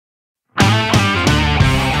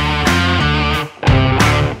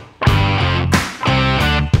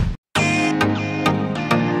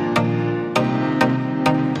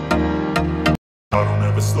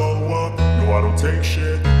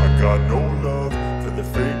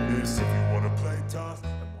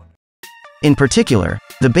In particular,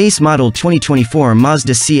 the base model 2024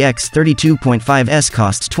 Mazda CX-30 2.5S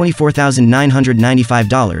costs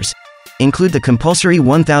 $24,995. Include the compulsory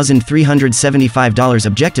 $1,375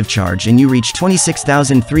 objective charge and you reach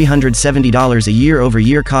 $26,370 a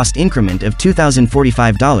year-over-year cost increment of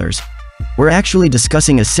 $2,045. We're actually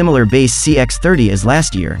discussing a similar base CX-30 as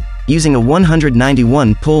last year, using a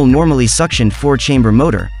 191-pole normally suctioned 4-chamber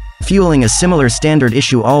motor, fueling a similar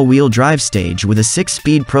standard-issue all-wheel drive stage with a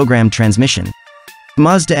 6-speed programmed transmission.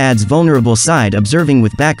 Mazda adds vulnerable side observing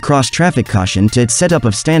with back cross-traffic caution to its setup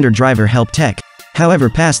of standard driver help tech. However,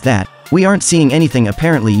 past that, we aren't seeing anything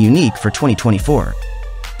apparently unique for 2024.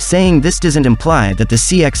 Saying this doesn't imply that the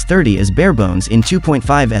CX-30 is barebones in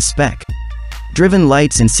 2.5S spec. Driven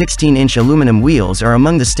lights and 16-inch aluminum wheels are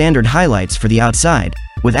among the standard highlights for the outside,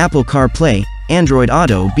 with Apple CarPlay, Android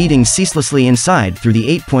Auto beating ceaselessly inside through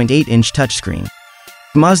the 8.8-inch touchscreen.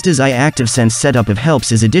 Mazda's iActiveSense setup of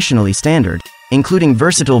helps is additionally standard, including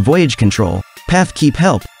versatile voyage control, path keep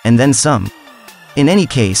help, and then some. In any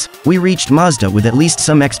case, we reached Mazda with at least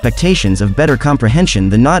some expectations of better comprehension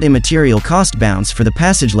than not immaterial cost bounds for the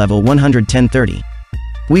passage level 11030.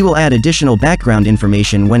 We will add additional background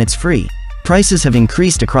information when it's free. Prices have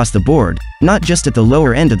increased across the board, not just at the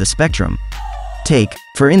lower end of the spectrum. Take,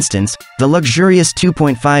 for instance, the luxurious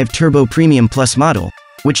 2.5 Turbo Premium Plus model,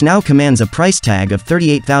 which now commands a price tag of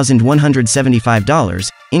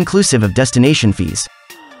 $38,175, inclusive of destination fees.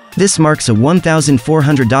 This marks a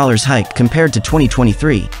 $1,400 hike compared to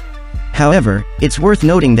 2023. However, it's worth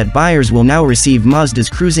noting that buyers will now receive Mazda's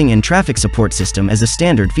cruising and traffic support system as a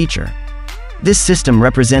standard feature. This system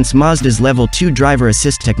represents Mazda's Level 2 driver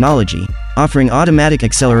assist technology, offering automatic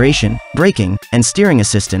acceleration, braking, and steering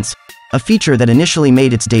assistance, a feature that initially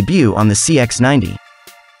made its debut on the CX-90.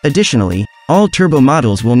 Additionally, all turbo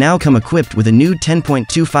models will now come equipped with a new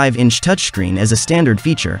 10.25-inch touchscreen as a standard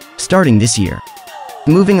feature, starting this year.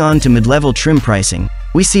 Moving on to mid-level trim pricing,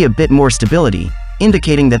 we see a bit more stability,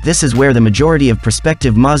 indicating that this is where the majority of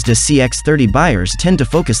prospective Mazda CX-30 buyers tend to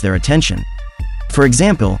focus their attention. For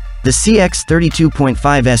example, the CX-30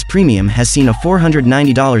 2.5S Premium has seen a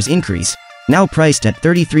 $490 increase, now priced at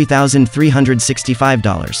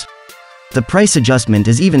 $33,365. The price adjustment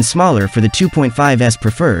is even smaller for the 2.5S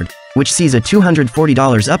Preferred, which sees a $240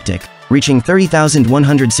 uptick, reaching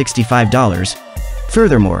 $30,165.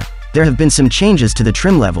 Furthermore, there have been some changes to the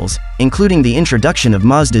trim levels, including the introduction of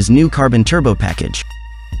Mazda's new Carbon Turbo package.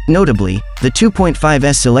 Notably, the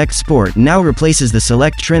 2.5S Select Sport now replaces the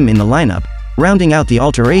Select trim in the lineup, rounding out the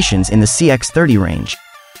alterations in the CX-30 range.